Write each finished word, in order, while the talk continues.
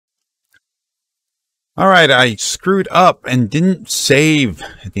Alright, I screwed up and didn't save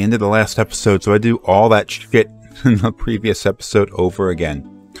at the end of the last episode, so I do all that shit in the previous episode over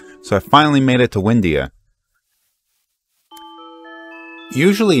again. So I finally made it to Wyndia.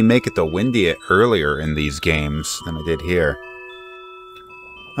 Usually you make it to Wyndia earlier in these games than I did here.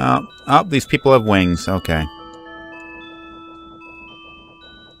 Oh, these people have wings, okay.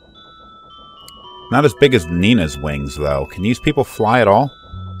 Not as big as Nina's wings, though. Can these people fly at all?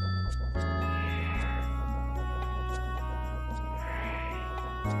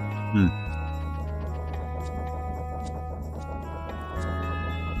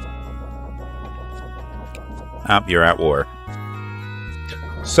 You're at war.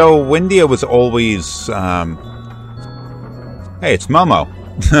 So, Wyndia was always, Hey, it's Momo.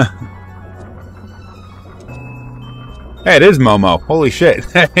 Hey, it is Momo. Holy shit.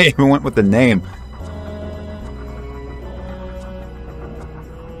 I even went with the name.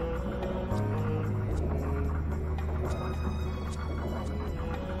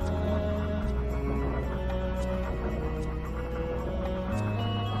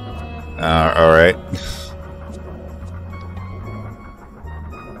 Alright.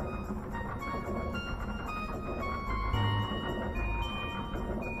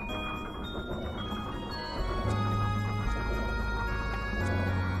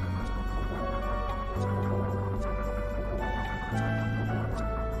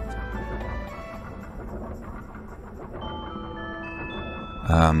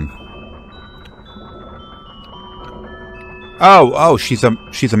 Oh, she's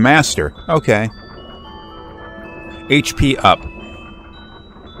a master. Okay. HP up.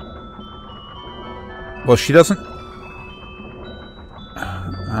 Well, she doesn't...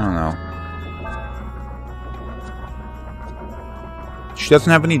 I don't know. She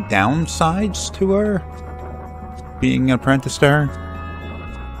doesn't have any downsides to her? Being an apprentice to her?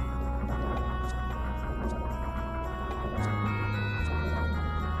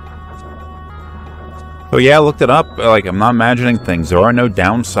 Oh yeah, I looked it up. Like, I'm not imagining things. There are no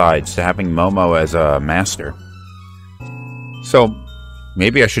downsides to having Momo as a master. So,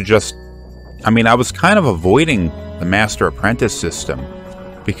 maybe I should just... I mean, I was kind of avoiding the master-apprentice system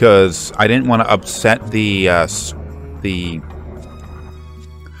because I didn't want to upset the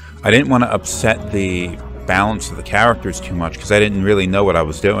balance of the characters too much because I didn't really know what I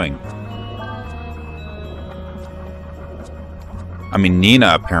was doing. I mean,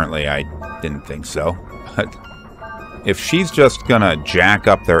 Nina, apparently, I didn't think so. But if she's just gonna jack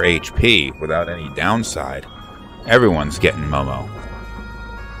up their HP without any downside, everyone's getting Momo.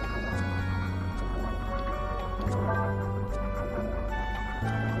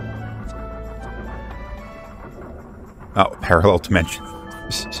 Oh, parallel dimension.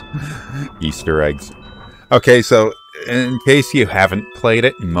 Easter eggs. Okay, so in case you haven't played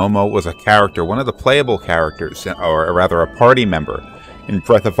it, Momo was a character, one of the playable characters, or rather a party member, in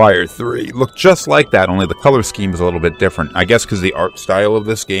Breath of Fire 3. Looked just like that, only the color scheme is a little bit different. I guess because the art style of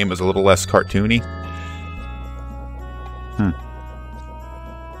this game is a little less cartoony.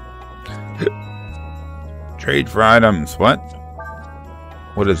 Trade for items. What?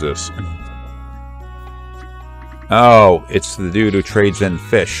 What is this? Oh, it's the dude who trades in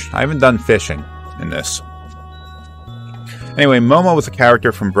fish. I haven't done fishing in this. Anyway, Momo was a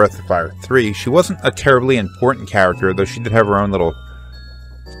character from Breath of Fire 3. She wasn't a terribly important character, though she did have her own little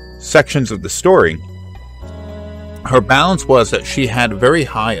sections of the story. Her balance was that she had very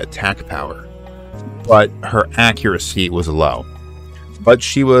high attack power, but her accuracy was low. But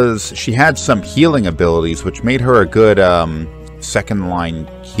she had some healing abilities, which made her a good second-line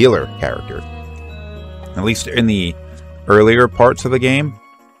healer character. At least in the earlier parts of the game,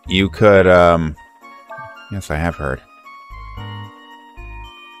 you could... yes, I have heard.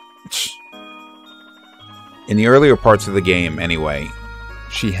 In the earlier parts of the game, anyway,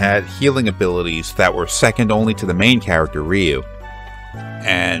 she had healing abilities that were second only to the main character, Ryu.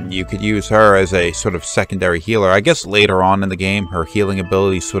 And you could use her as a sort of secondary healer. I guess later on in the game, her healing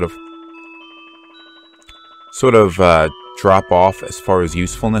abilities sort of drop off as far as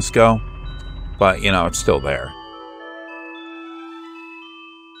usefulness go. But, you know, it's still there.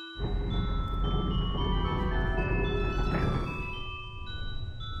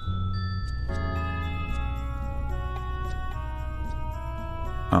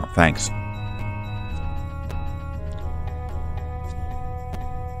 Oh, thanks.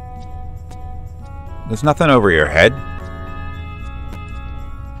 There's nothing over your head.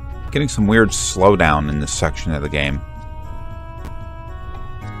 Getting some weird slowdown in this section of the game.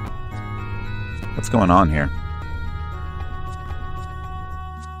 What's going on here?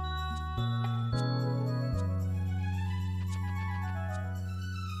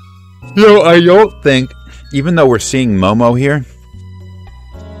 I don't think, even though we're seeing Momo here,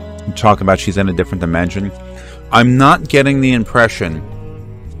 talk about she's in a different dimension, I'm not getting the impression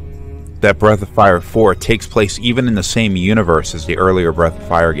that Breath of Fire 4 takes place even in the same universe as the earlier Breath of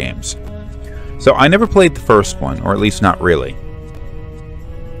Fire games. So I never played the first one, or at least not really.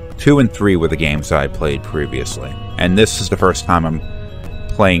 2 and 3 were the games that I played previously, and this is the first time I'm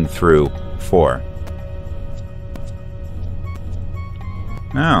playing through 4.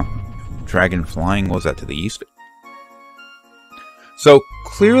 Now, dragon flying, what was that, to the east? So,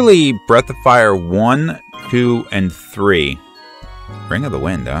 clearly, Breath of Fire 1, 2, and 3... Ring of the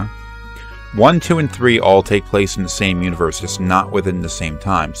Wind, huh? 1, 2, and 3 all take place in the same universe, just not within the same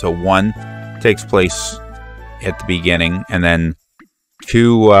time. So 1 takes place at the beginning, and then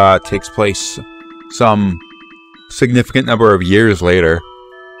 2 takes place some significant number of years later.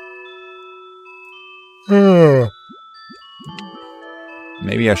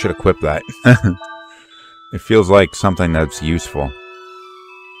 Maybe I should equip that. It feels like something that's useful.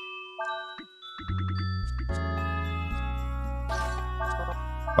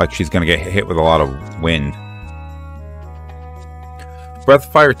 Like she's going to get hit with a lot of wind. Breath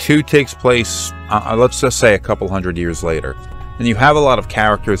of Fire 2 takes place, let's just say, a couple hundred years later. And you have a lot of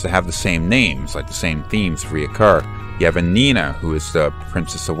characters that have the same names, like the same themes reoccur. You have a Nina, who is the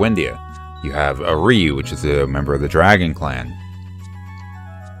Princess of Wyndia. You have a Ryu, which is a member of the Dragon Clan.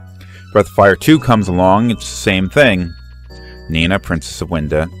 Breath of Fire 2 comes along, it's the same thing. Nina, Princess of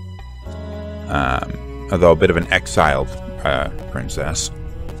Wyndia, although a bit of an exiled princess.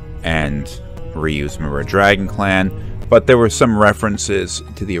 And Ryu's a member of Dragon Clan. But there were some references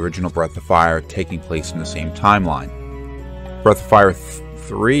to the original Breath of Fire taking place in the same timeline. Breath of Fire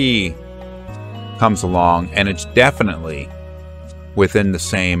 3 comes along, and it's definitely within the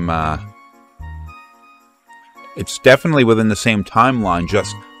same... it's definitely within the same timeline,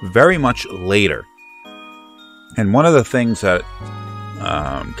 just very much later. And one of the things that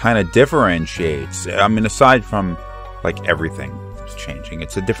kind of differentiates... I mean, aside from, like, everything is changing.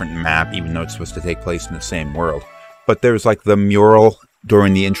 It's a different map, even though it's supposed to take place in the same world. But there's, like, the mural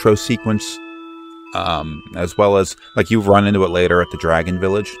during the intro sequence, as well as, like, you run into it later at the Dragon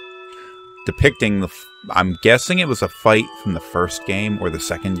Village, depicting the... I'm guessing it was a fight from the first game, or the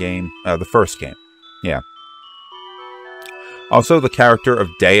second game. The first game. Yeah. Also, the character of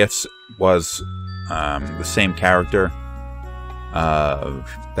Deus was the same character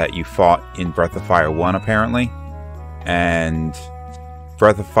that you fought in Breath of Fire 1, apparently. And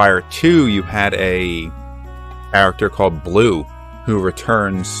Breath of Fire 2, you had a character called Blue, who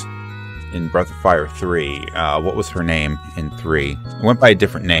returns in Breath of Fire 3. What was her name in 3? It went by a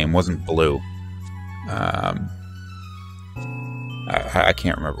different name, wasn't Blue. I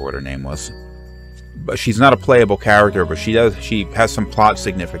can't remember what her name was. But she's not a playable character, but she has some plot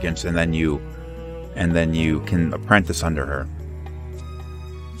significance, and then you can apprentice under her.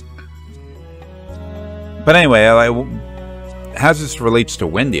 But anyway, how this relates to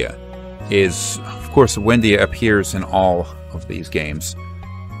Wyndia is, of course, Wyndia appears in all of these games.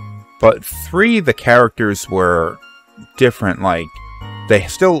 But 3, the characters were different. Like, they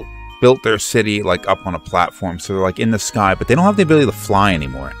still built their city, like, up on a platform, so they're, like, in the sky, but they don't have the ability to fly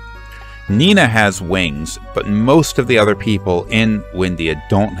anymore. Nina has wings, but most of the other people in Wyndia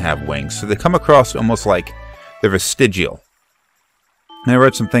don't have wings, so they come across almost like they're vestigial. And I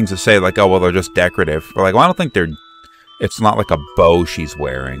read some things that say, like, oh, well, they're just decorative. Or like, well, I don't think they're... It's not like a bow she's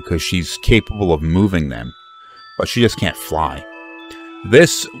wearing, because she's capable of moving them, but she just can't fly.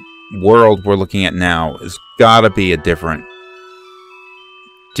 This world we're looking at now has got to be a different,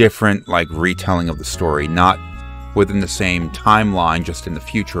 like, retelling of the story, not within the same timeline, just in the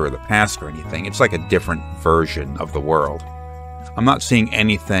future or the past or anything. It's like a different version of the world. I'm not seeing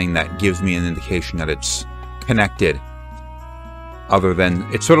anything that gives me an indication that it's connected, other than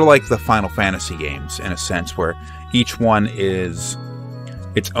it's sort of like the Final Fantasy games, in a sense, where each one is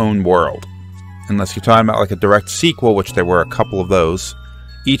its own world. Unless you're talking about like a direct sequel, which there were a couple of those,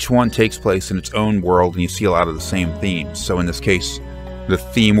 each one takes place in its own world, and you see a lot of the same themes. So in this case, the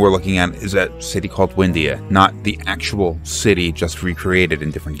theme we're looking at is that city called Wyndia, not the actual city just recreated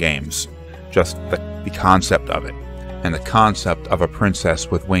in different games. Just the concept of it. And the concept of a princess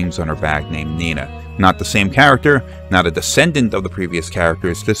with wings on her back named Nina. Not the same character, not a descendant of the previous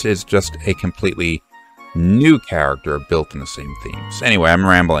characters. This is just a completely new character built in the same themes. Anyway, I'm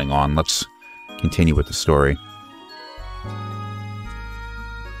rambling on. Let's continue with the story.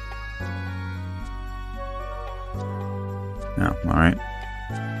 Oh, alright.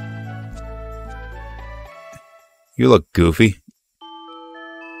 You look goofy.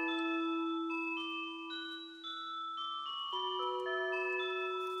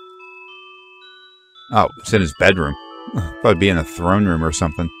 Oh, it's in his bedroom. Thought it'd be in a throne room or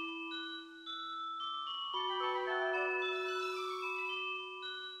something.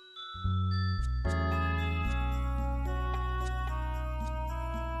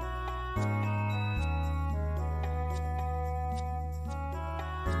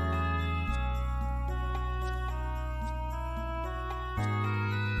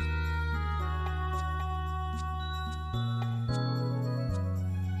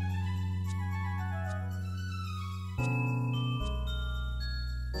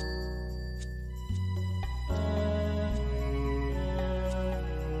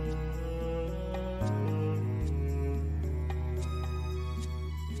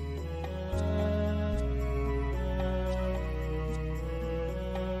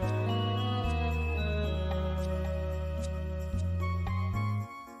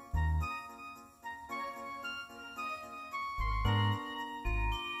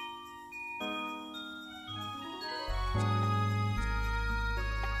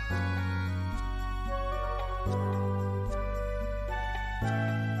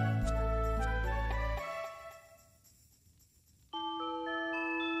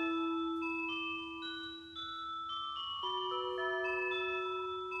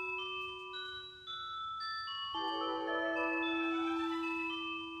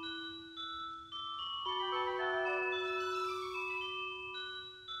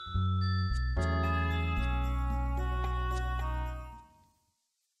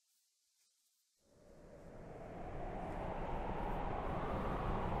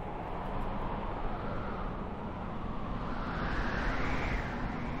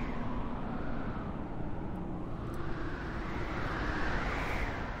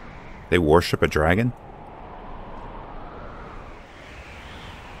 They worship a dragon?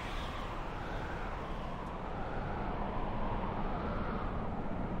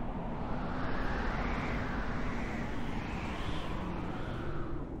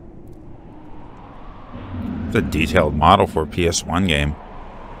 It's a detailed model for a PS1 game.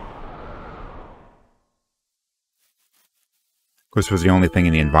 Of course, it was the only thing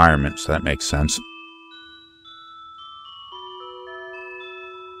in the environment, so that makes sense.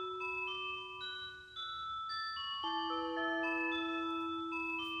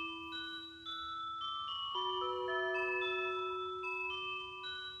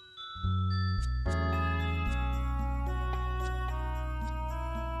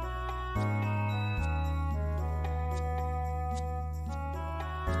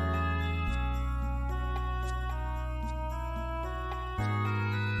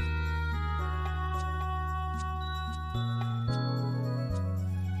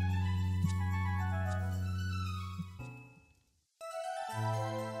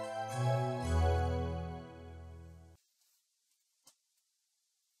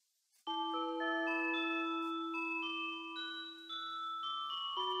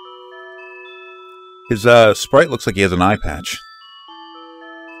 His sprite looks like he has an eye patch.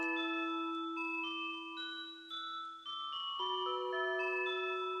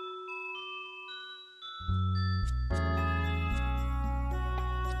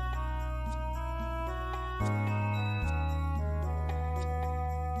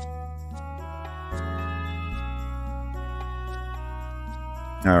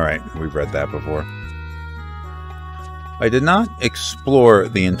 Alright, we've read that before. I did not explore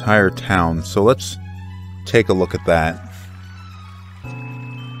the entire town, so let's take a look at that.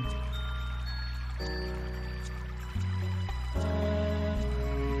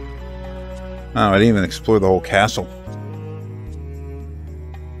 Oh, I didn't even explore the whole castle.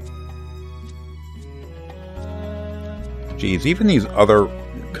 Geez, even these other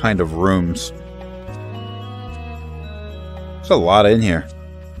kind of rooms. There's a lot in here.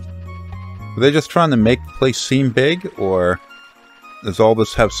 Are they just trying to make the place seem big, or does all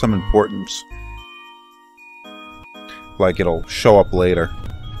this have some importance? Like it'll show up later.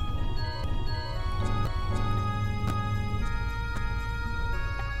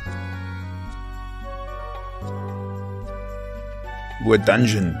 Ooh, a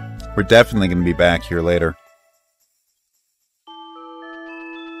dungeon. We're definitely going to be back here later.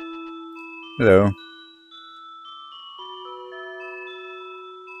 Hello.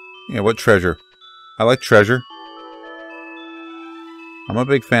 Yeah, what treasure? I like treasure. I'm a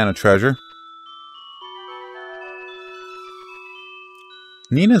big fan of treasure.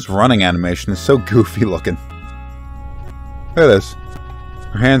 Nina's running animation is so goofy looking. Look at this.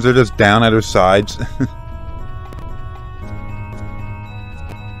 Her hands are just down at her sides.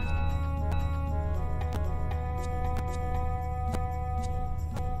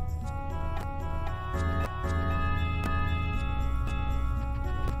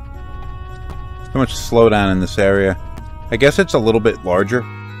 So much slowdown in this area. I guess it's a little bit larger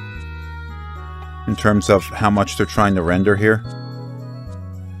in terms of how much they're trying to render here.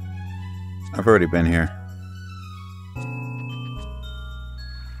 I've already been here.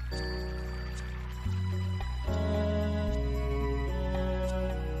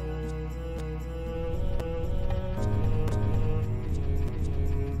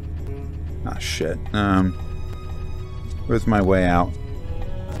 Ah, shit. Where's my way out?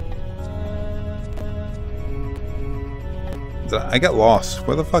 I got lost.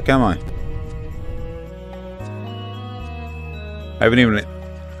 Where the fuck am I? I haven't even...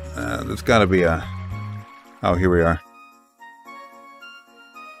 there's gotta be a... Oh, here we are.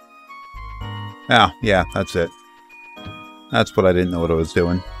 Oh, yeah, that's it. That's what I didn't know what I was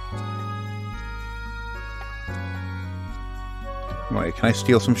doing. Wait, can I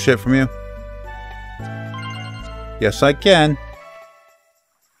steal some shit from you? Yes, I can.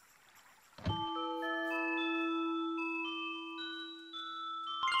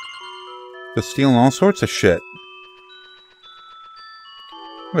 Just stealing all sorts of shit.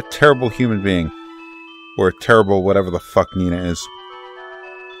 I'm a terrible human being. Or a terrible whatever the fuck Nina is.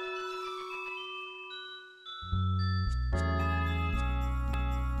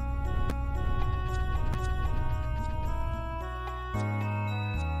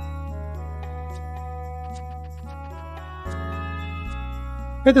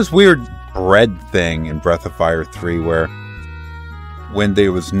 I had this weird bread thing in Breath of Fire 3 where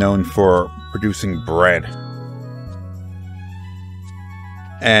Wyndia was known for producing bread.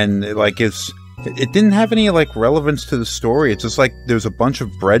 And, like, it didn't have any, like, relevance to the story. It's just like there's a bunch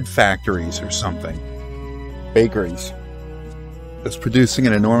of bread factories or something. Bakeries. That's producing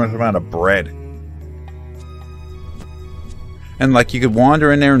an enormous amount of bread. And, like, you could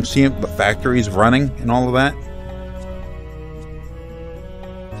wander in there and see the factories running and all of that.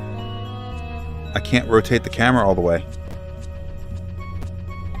 I can't rotate the camera all the way.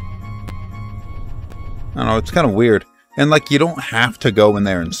 I don't know, it's kind of weird. And, like, you don't have to go in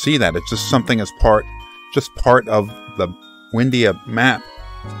there and see that. It's just something as part of the Wyndia map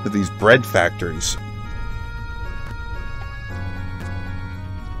of these bread factories.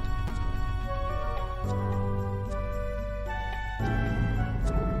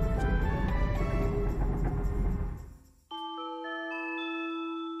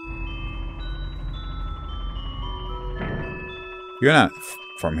 You're not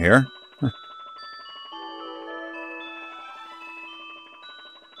from here. Huh.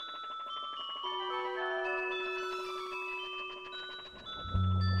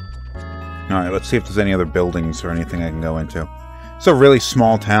 Alright, let's see if there's any other buildings or anything I can go into. It's a really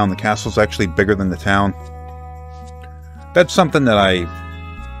small town. The castle's actually bigger than the town. That's something that I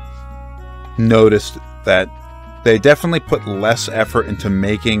noticed, that they definitely put less effort into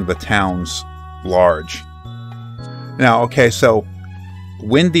making the towns large. Now, okay, so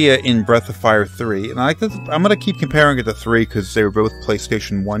Wyndia in Breath of Fire 3, and I'm going to keep comparing it to 3 because they were both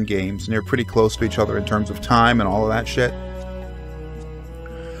PlayStation 1 games, and they're pretty close to each other in terms of time and all of that shit.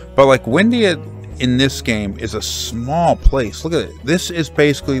 But, like, Wyndia in this game is a small place. Look at it. This is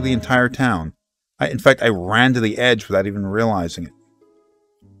basically the entire town. In fact, I ran to the edge without even realizing it.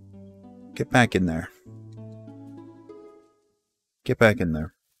 Get back in there. Get back in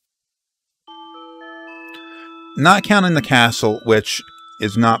there. Not counting the castle, which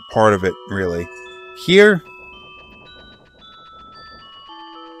is not part of it, really. Here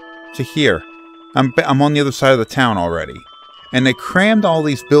to here. I'm on the other side of the town already. And they crammed all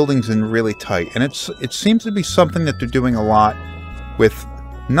these buildings in really tight. And it seems to be something that they're doing a lot with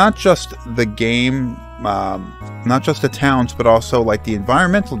not just the game, not just the towns, but also like the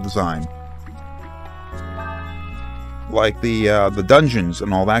environmental design. Like the dungeons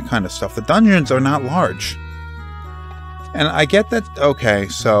and all that kind of stuff. The dungeons are not large. And I get that, okay,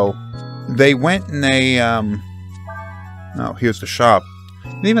 so they went and they, oh, here's the shop. They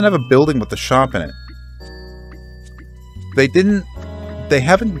didn't even have a building with the shop in it. They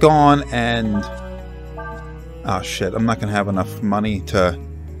haven't gone and, oh shit, I'm not going to have enough money to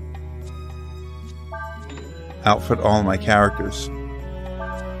outfit all my characters.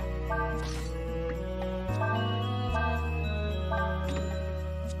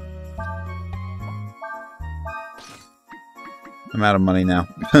 I'm out of money now.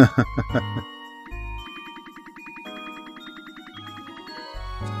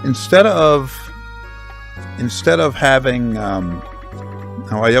 Instead of having, oh,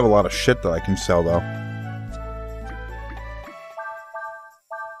 I have a lot of shit that I can sell, though.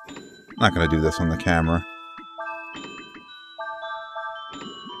 Not gonna do this on the camera.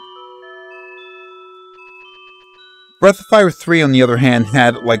 Breath of Fire 3, on the other hand,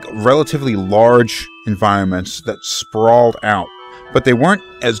 had like relatively large environments that sprawled out, but they weren't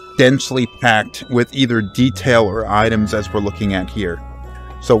as densely packed with either detail or items as we're looking at here.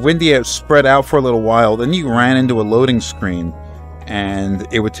 So Wyndia spread out for a little while, then you ran into a loading screen, and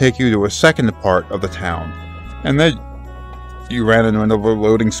it would take you to a second part of the town. And then you ran into another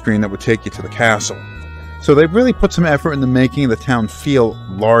loading screen that would take you to the castle. So they really put some effort into making the town feel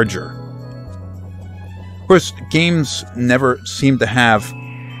larger. Of course, games never seem to have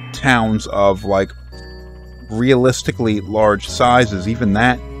towns of, like, realistically large sizes. Even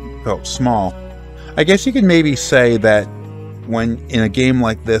that felt small. I guess you could maybe say that when in a game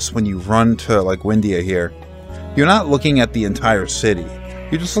like this, when you run to, like, Wyndia here, you're not looking at the entire city.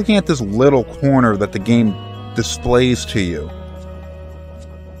 You're just looking at this little corner that the game displays to you.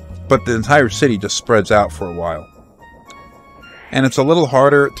 But the entire city just spreads out for a while. And it's a little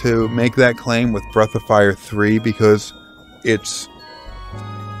harder to make that claim with Breath of Fire 3 because it's...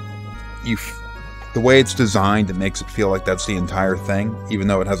 the way it's designed, it makes it feel like that's the entire thing, even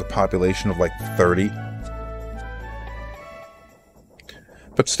though it has a population of like 30.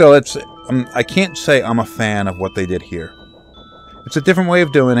 But still, I can't say I'm a fan of what they did here. It's a different way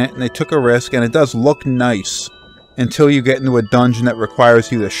of doing it, and they took a risk, and it does look nice until you get into a dungeon that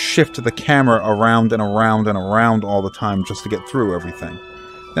requires you to shift the camera around and around and around all the time just to get through everything.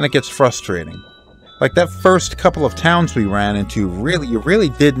 Then it gets frustrating. Like that first couple of towns we ran into, you really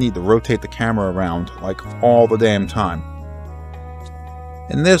did need to rotate the camera around like all the damn time.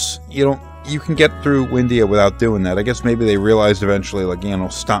 In this, you can get through Wyndia without doing that. I guess maybe they realized eventually,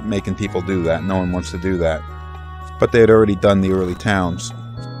 like, stop making people do that. No one wants to do that. But they had already done the early towns.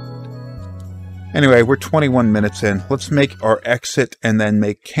 Anyway, we're 21 minutes in. Let's make our exit and then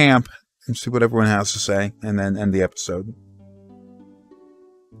make camp and see what everyone has to say, and then end the episode.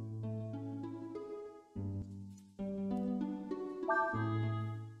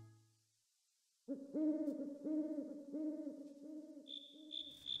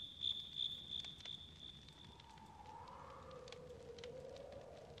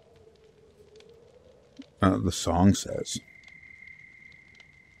 The song says.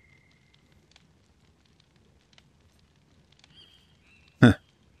 Huh.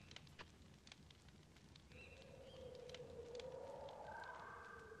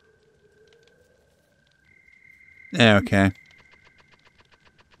 Yeah, okay.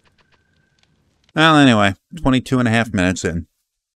 Well, anyway, 22 and a half minutes in.